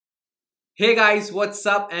Hey guys, what's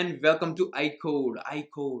up and welcome to iCode.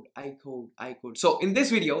 So in this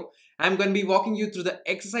video, I'm going to be walking you through the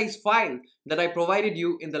exercise file that I provided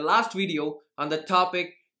you in the last video on the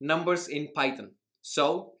topic numbers in Python.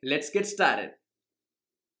 So let's get started.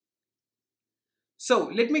 So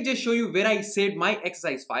let me just show you where I saved my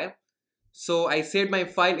exercise file. So I saved my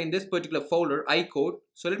file in this particular folder, iCode.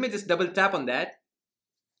 So let me just double tap on that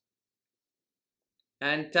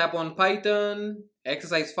and tap on Python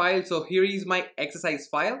exercise file. So here is my exercise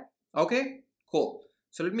file. Okay, cool.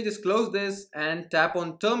 So let me just close this and tap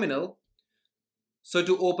on terminal. So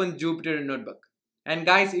to open Jupyter Notebook. And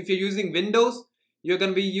guys, if you're using Windows, you're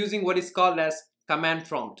going to be using what is called as command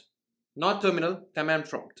prompt. Not terminal, command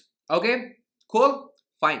prompt. Okay, cool,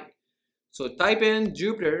 fine. So type in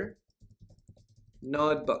Jupyter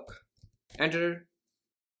Notebook. Enter.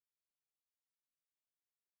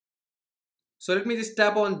 So let me just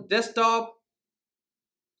tap on desktop,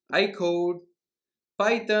 iCode,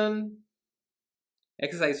 Python,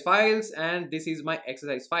 exercise files, and this is my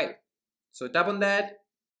exercise file. So tap on that.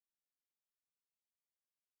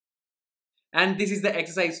 And this is the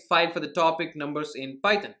exercise file for the topic numbers in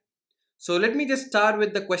Python. So let me just start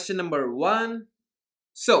with the question number 1.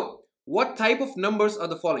 So what type of numbers are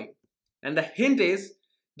the following? And the hint is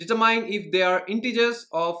determine if they are integers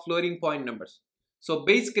or floating point numbers. So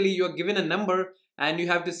basically you are given a number and you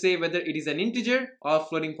have to say whether it is an integer or a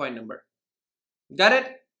floating point number. Got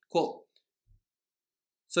it? Cool.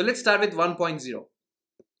 So let's start with 1.0.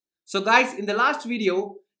 So guys, in the last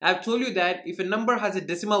video, I've told you that if a number has a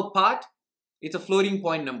decimal part, it's a floating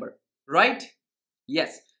point number, right?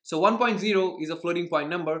 Yes. So 1.0 is a floating point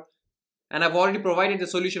number and I've already provided the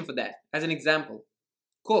solution for that as an example.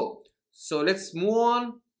 Cool. So let's move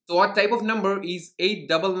on. So what type of number is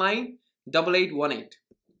 8998818?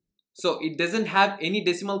 So it doesn't have any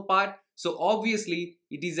decimal part, so obviously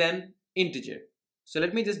it is an integer. So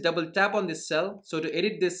let me just double tap on this cell. So to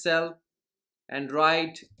edit this cell and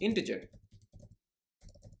write integer.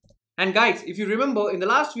 And guys, if you remember in the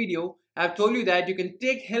last video, I've told you that you can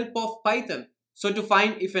take help of Python. So to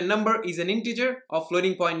find if a number is an integer or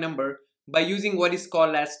floating point number by using what is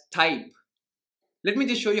called as type. Let me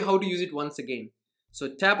just show you how to use it once again. So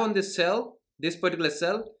tap on this cell, this particular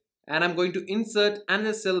cell, and I'm going to insert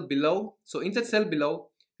another cell below. So insert cell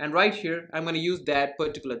below, and right here I'm going to use that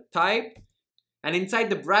particular type, and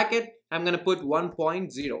inside the bracket I'm going to put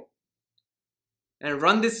 1.0 and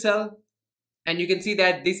run this cell, and you can see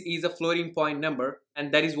that this is a floating point number,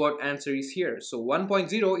 and that is what answer is here. So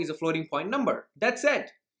 1.0 is a floating point number. That's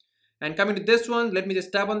it. And coming to this one, let me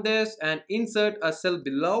just tap on this and insert a cell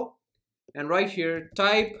below, and right here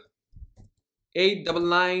type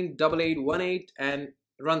 8998818 and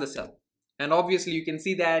run the cell, and obviously you can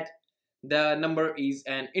see that the number is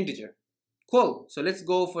an integer. Cool. So let's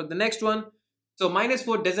go for the next one. So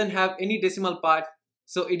 -4 doesn't have any decimal part,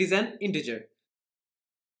 so it is an integer.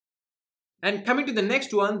 And coming to the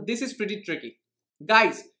next one, this is pretty tricky.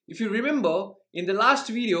 Guys, if you remember in the last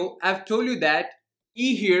video, I've told you that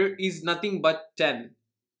E here is nothing but 10,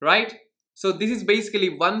 right? So this is basically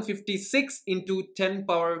 156 into 10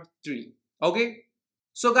 power 3. Okay.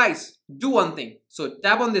 So guys, do one thing. So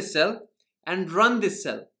tap on this cell and run this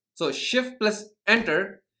cell. So shift plus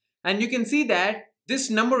enter, and you can see that this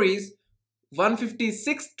number is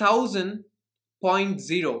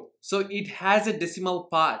 156,000.0. So it has a decimal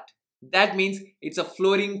part. That means it's a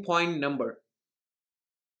floating point number.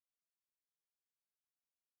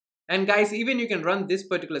 And guys, even you can run this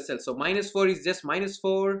particular cell. So -4 is just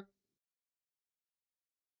 -4.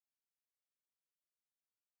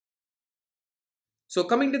 So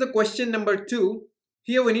coming to the question number 2,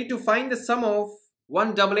 here we need to find the sum of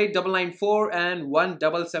 188,994 and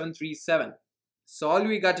 17737. So all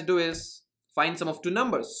we got to do is find sum of two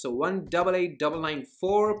numbers. So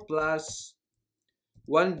 188,994 plus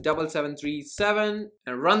 17737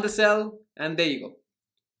 and run the cell, and there you go.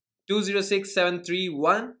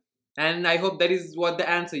 206731, and I hope that is what the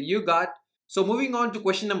answer you got. So moving on to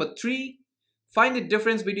question number 3, find the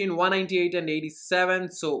difference between 198 and 87.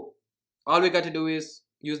 So all we got to do is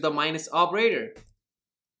use the minus operator.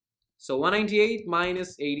 So 198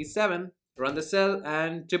 minus 87, run the cell,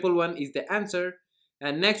 and 111 is the answer.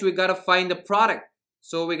 And next we gotta find the product.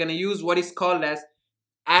 So we're gonna use what is called as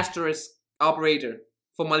asterisk operator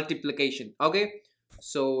for multiplication. Okay,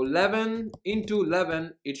 so 11 into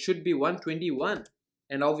 11, it should be 121,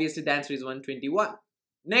 and obviously the answer is 121.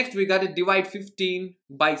 Next we got to divide 15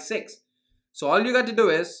 by 6. So all you got to do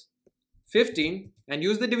is 15 and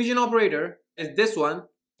use the division operator as this one,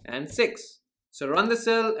 and 6. So run the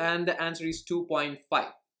cell, and the answer is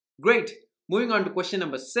 2.5. Great. Moving on to question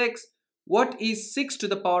number 6. What is 6 to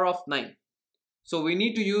the power of 9? So we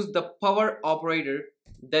need to use the power operator,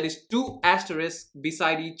 that is 2 asterisks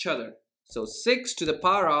beside each other. So 6 to the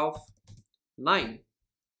power of 9.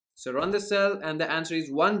 So run the cell and the answer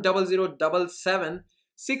is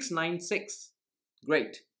 100,77696.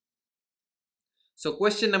 Great. So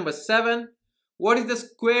question number 7. What is the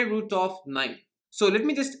square root of 9? So let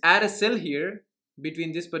me just add a cell here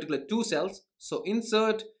between this particular 2 cells. So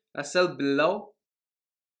insert a cell below.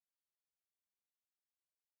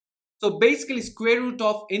 So basically square root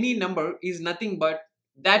of any number is nothing but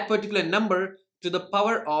that particular number to the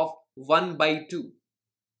power of 1 by 2.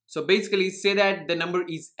 So basically say that the number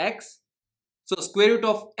is x. So square root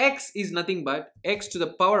of x is nothing but x to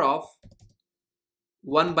the power of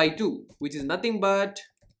 1 by 2, which is nothing but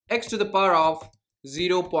x to the power of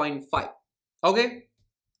 0.5. Okay,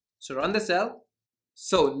 so run the cell.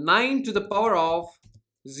 So 9 to the power of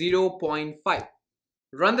 0.5.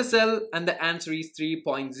 Run the cell and the answer is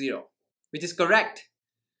 3.0, which is correct.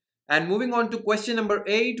 And moving on to question number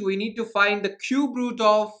 8, we need to find the cube root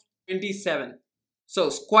of 27. So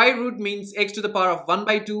square root means x to the power of 1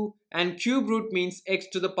 by 2 and cube root means x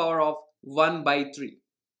to the power of 1 by 3.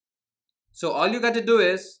 So all you got to do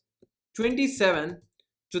is 27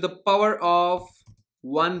 to the power of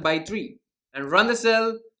 1 by 3 and run the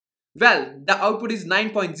cell. Well, the output is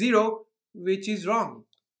 9.0, which is wrong.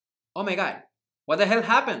 Oh my god, what the hell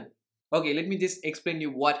happened? Okay, let me just explain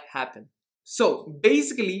you what happened. So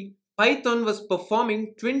basically Python was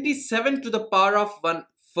performing 27 to the power of 1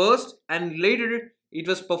 first and later it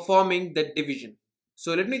was performing the division.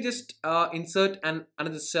 So let me just insert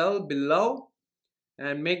another cell below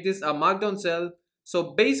and make this a markdown cell.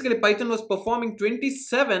 So basically Python was performing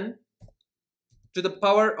 27 to the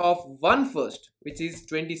power of 1 first, which is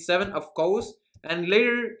 27 of course, and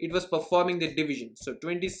later it was performing the division. So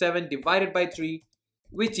 27 divided by 3,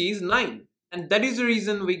 which is 9, and that is the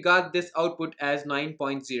reason we got this output as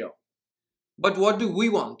 9.0. But what do we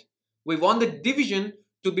want? We want the division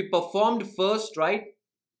to be performed first, right?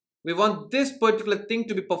 We want this particular thing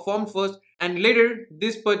to be performed first and later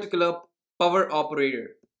this particular power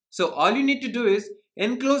operator. So all you need to do is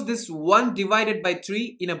enclose this 1 divided by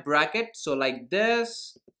 3 in a bracket. So like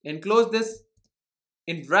this, enclose this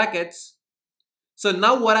in brackets. So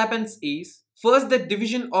now what happens is, first the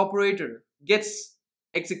division operator gets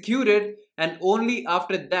executed and only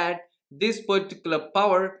after that this particular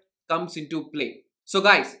power comes into play. So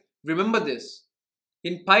guys, remember this.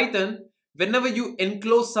 In Python, whenever you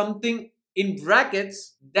enclose something in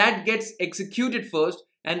brackets, that gets executed first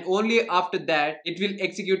and only after that it will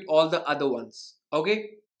execute all the other ones.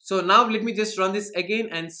 Okay, so now let me just run this again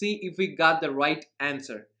and see if we got the right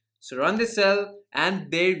answer. So run this cell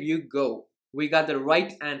and there you go, we got the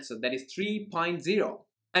right answer, that is 3.0.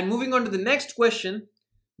 And moving on to the next question,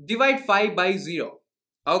 divide 5 by 0.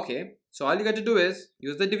 Okay, so all you got to do is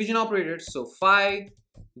use the division operator. So 5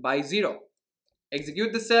 by 0,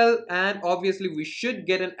 execute the cell, and obviously we should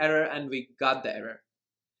get an error, and we got the error.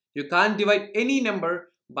 You can't divide any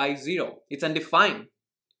number by 0, it's undefined,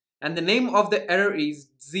 and the name of the error is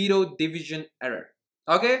 0 division error.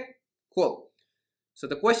 Okay, cool. So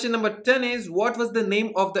the question number 10 is, what was the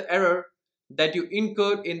name of the error that you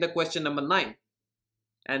incurred in the question number 9?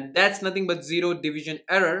 And that's nothing but 0 division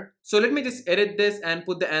error. So let me just edit this and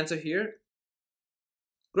put the answer here.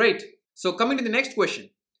 Great. So coming to the next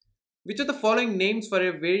question, which of the following names for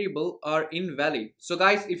a variable are invalid? So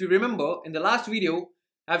guys, if you remember in the last video,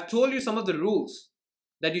 I've told you some of the rules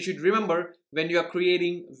that you should remember when you are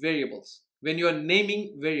creating variables, when you are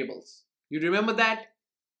naming variables. You remember that?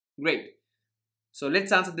 Great. So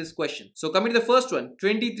let's answer this question. So coming to the first one,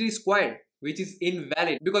 23 square, which is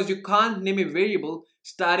invalid because you can't name a variable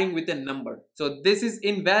starting with a number. So this is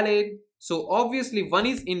invalid. So obviously 1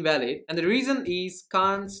 is invalid, and the reason is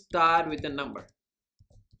can't start with a number.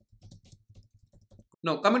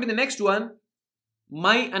 Now coming to the next one,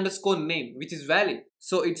 my_name, which is valid.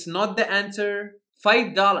 So it's not the answer.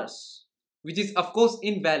 $5, which is of course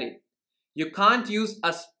invalid. You can't use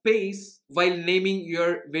a space while naming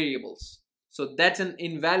your variables. So that's an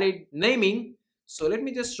invalid naming. So let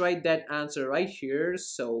me just write that answer right here.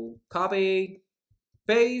 So copy,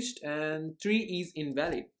 paste, and 3 is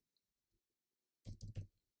invalid.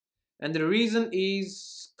 And the reason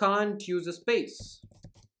is can't use a space.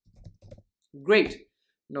 Great.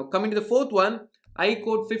 Now coming to the fourth one, I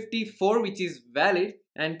code 54, which is valid.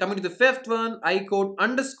 And coming to the fifth one, I code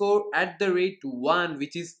 _@1,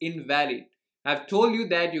 which is invalid. I've told you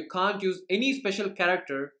that you can't use any special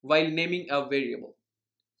character while naming a variable.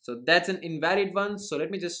 So that's an invalid one. So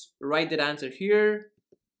let me just write that answer here.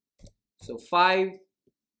 So 5,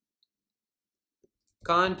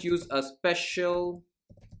 can't use a special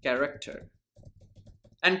character.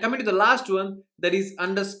 And coming to the last one, that is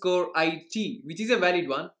underscore it, which is a valid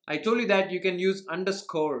one. I told you that you can use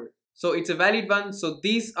underscore. So it's a valid one. So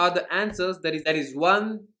these are the answers, that is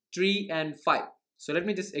 1, 3 and 5. So let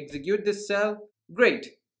me just execute this cell. Great.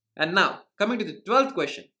 And now coming to the 12th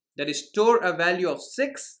question, that is store a value of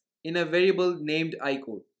 6 in a variable named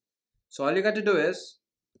icode. So all you got to do is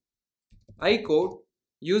icode,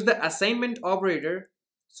 use the assignment operator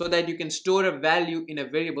so that you can store a value in a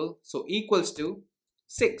variable. So equals to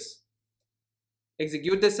 6.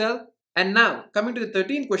 Execute the cell. And now coming to the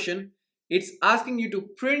 13th question, it's asking you to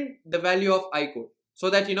print the value of icode so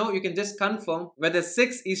that you can just confirm whether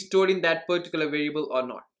 6 is stored in that particular variable or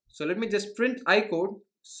not. So let me just print icode.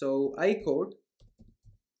 So icode,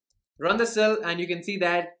 run the cell, and you can see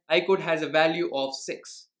that icode has a value of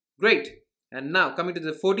 6. Great. And now coming to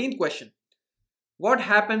the 14th question, what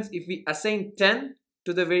happens if we assign 10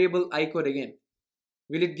 to the variable icode again?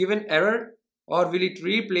 Will it give an error or will it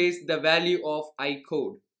replace the value of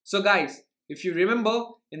icode? So guys, if you remember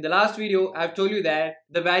in the last video, I've told you that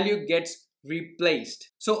the value gets replaced.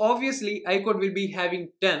 So obviously icode will be having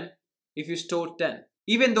 10 if you store 10,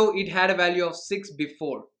 even though it had a value of 6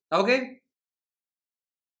 before. Okay?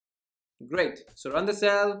 Great. So run the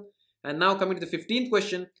cell. And now coming to the 15th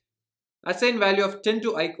question, assign value of 10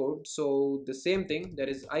 to icode. So the same thing, that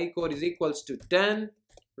is icode is equals to 10.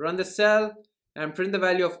 Run the cell and print the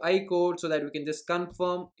value of icode so that we can just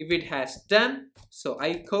confirm if it has 10. So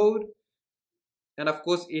icode, and of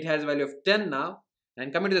course it has a value of 10 now.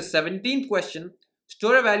 And coming to the 17th question,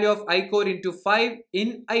 store a value of icode into 5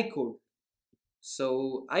 in icode.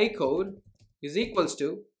 So icode is equals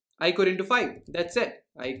to icode into 5. That's it,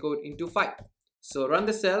 icode into 5. So run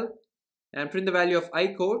the cell and print the value of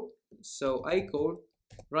icode. So icode,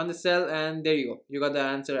 run the cell, and there you go, you got the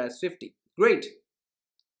answer as 50. Great.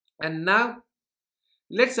 And now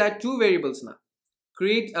let's add two variables now.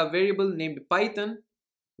 Create a variable named Python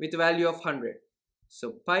with a value of 100.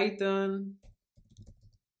 So Python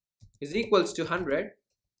is equals to 100.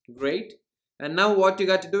 Great. And now what you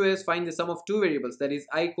got to do is find the sum of two variables, that is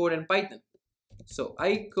icode and Python. So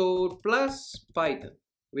icode plus Python,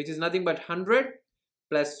 which is nothing but 100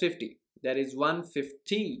 plus 50, that is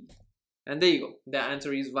 150. And there you go, the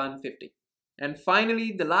answer is 150. And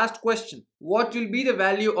finally, the last question, what will be the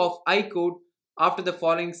value of icode after the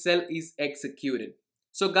following cell is executed?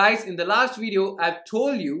 So guys, in the last video, I've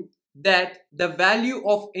told you that the value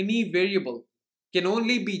of any variable can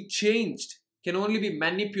only be changed, can only be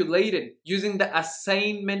manipulated using the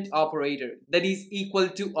assignment operator, that is equal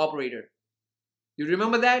to operator. You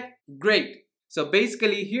remember that? Great. So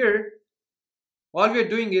basically here, all we are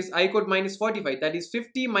doing is icode minus 45, that is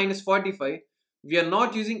 50 minus 45. We are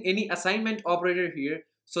not using any assignment operator here,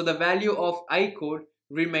 so the value of icode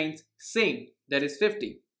remains same, that is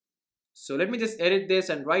 50. So let me just edit this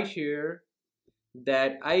and write here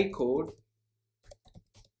that icode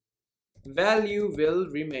value will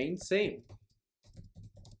remain same,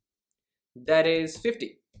 that is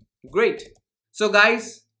 50. Great. So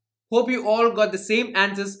guys, hope you all got the same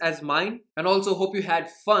answers as mine, and also hope you had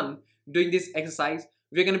fun doing this exercise.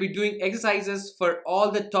 We're going to be doing exercises for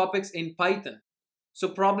all the topics in Python. So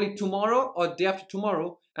probably tomorrow or day after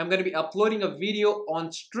tomorrow, I'm going to be uploading a video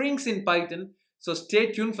on strings in Python. So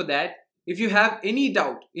stay tuned for that. If you have any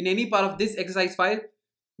doubt in any part of this exercise file,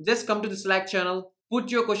 just come to the Slack channel, put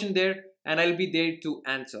your question there, and I'll be there to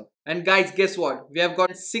answer. And guys, guess what? We have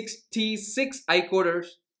got 66 iCoders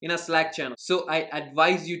in a Slack channel. So I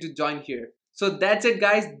advise you to join here. So that's it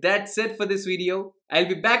guys, that's it for this video. I'll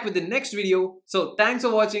be back with the next video. So thanks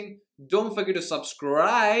for watching. Don't forget to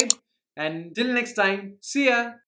subscribe. And till next time, see ya.